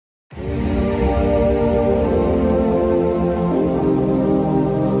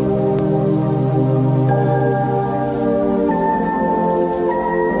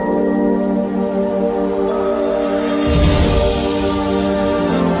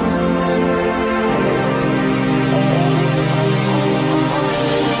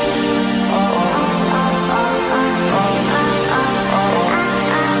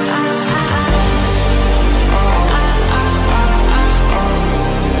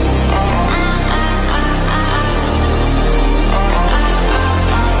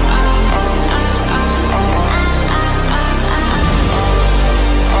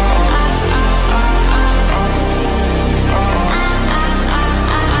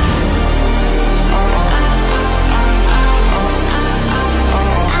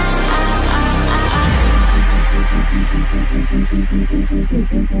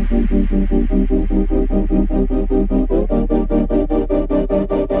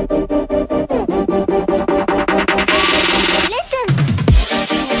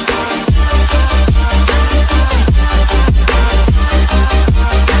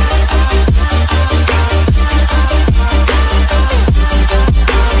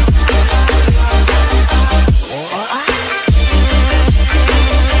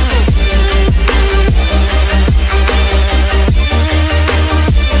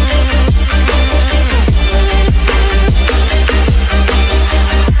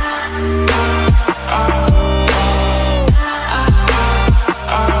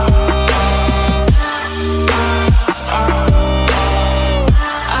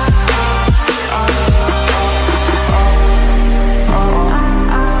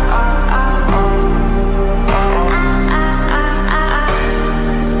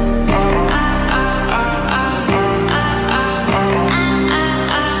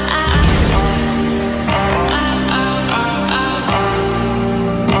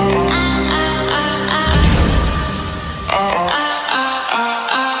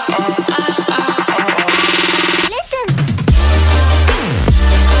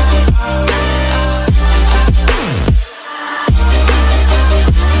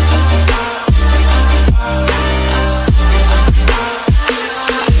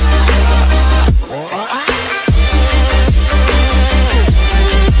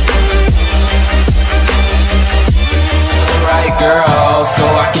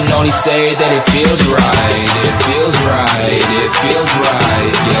only say that it feels right. It feels right, it feels right.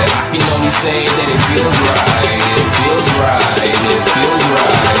 Yeah, I can only say that it feels right. It feels right, it feels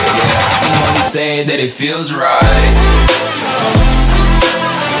right. Yeah, I can only say that it feels right.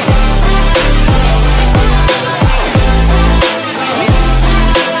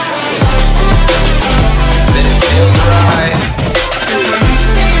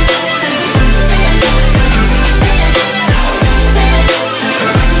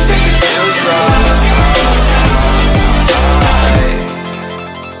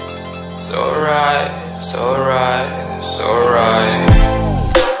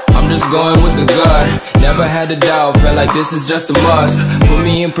 Going with the gut, never had a doubt, felt like this is just a must. Put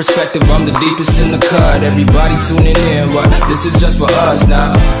me in perspective, I'm the deepest in the cut. Everybody tuning in, but this is just for us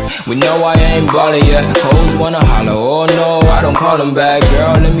now. We know I ain't ballin' yet, hoes wanna holler, oh no, I don't call them back.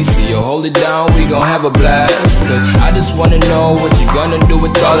 Girl, let me see you hold it down, we gon' have a blast. Cause I just wanna know what you gonna do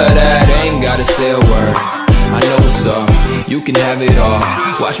with all of that. Ain't gotta say a word, I know what's up, you can have it all.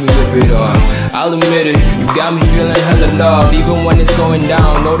 Watch me rip it off, I'll admit it, you got me feeling hella love. Even when it's going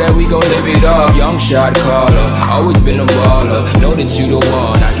down, know that we gon' live it up. Young shot caller, always been a baller. Know that you the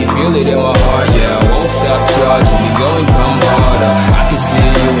one, I can feel it in my heart. Yeah, I won't stop charging, we going come harder. I can see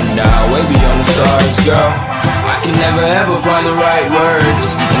you and I, way beyond the stars, girl. I can never ever find the right words,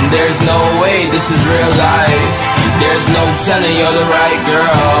 and there's no way this is real life. There's no telling you're the right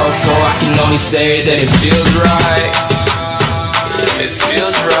girl, so I can only say that it feels right. It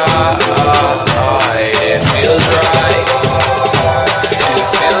feels right, it feels right, it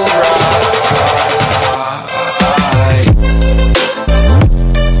feels right.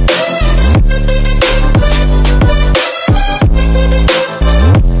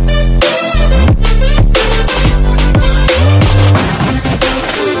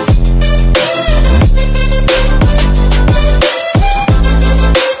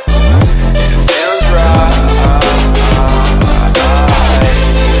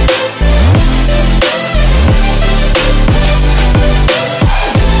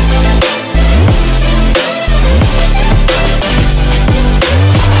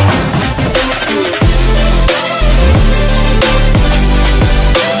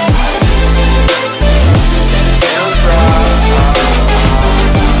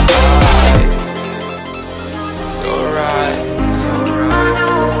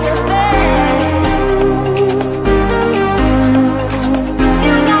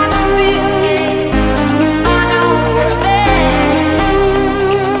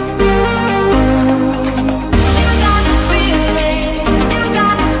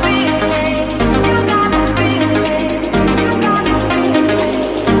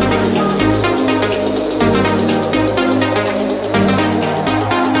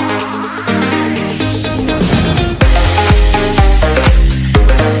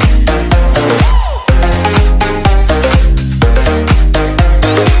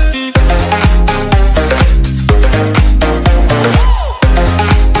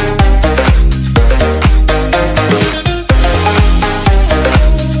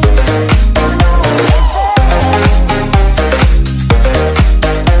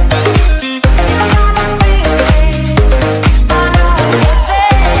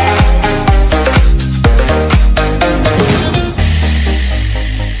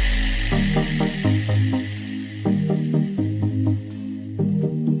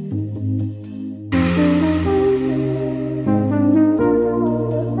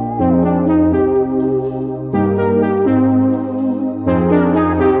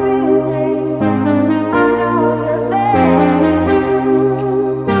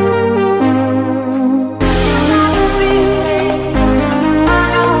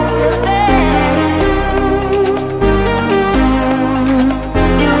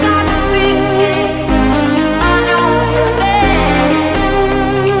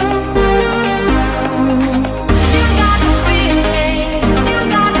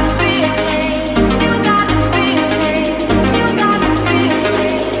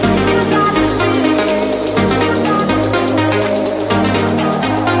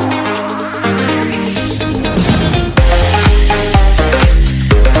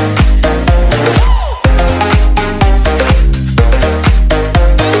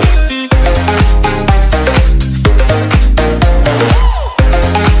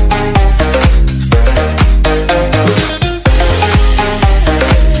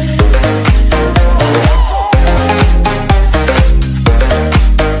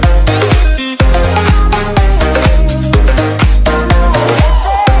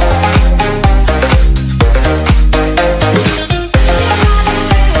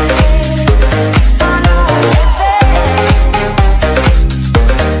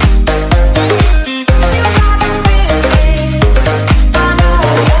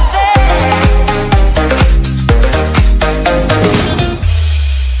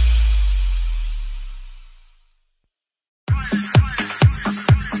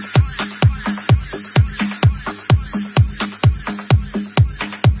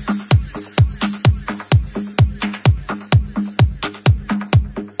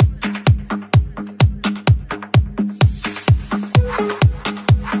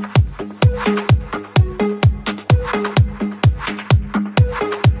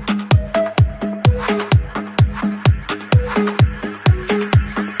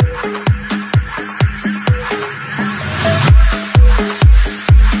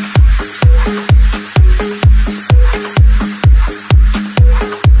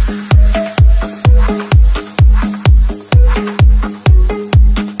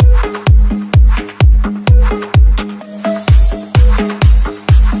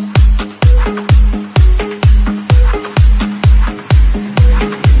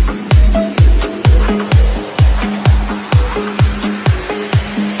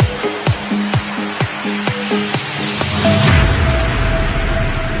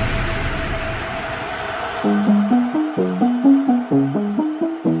 Thank